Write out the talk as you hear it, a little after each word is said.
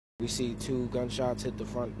We see 2 gunshots hit the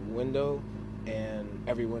front window, and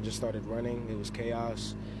everyone just started running. It was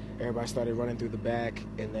chaos. Everybody started running through the back,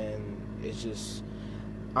 and then it's just,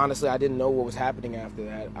 honestly, I didn't know what was happening after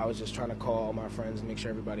that. I was just trying to call all my friends and make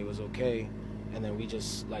sure everybody was okay, and then we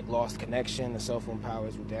just lost connection. The cell phone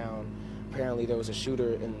powers were down. Apparently there was a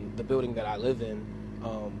shooter in the building that I live in.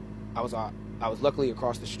 I was luckily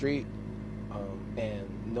across the street, and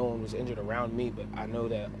no one was injured around me, but I know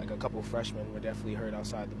that a couple of freshmen were definitely hurt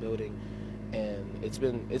outside the building, and it's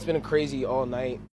been crazy all night.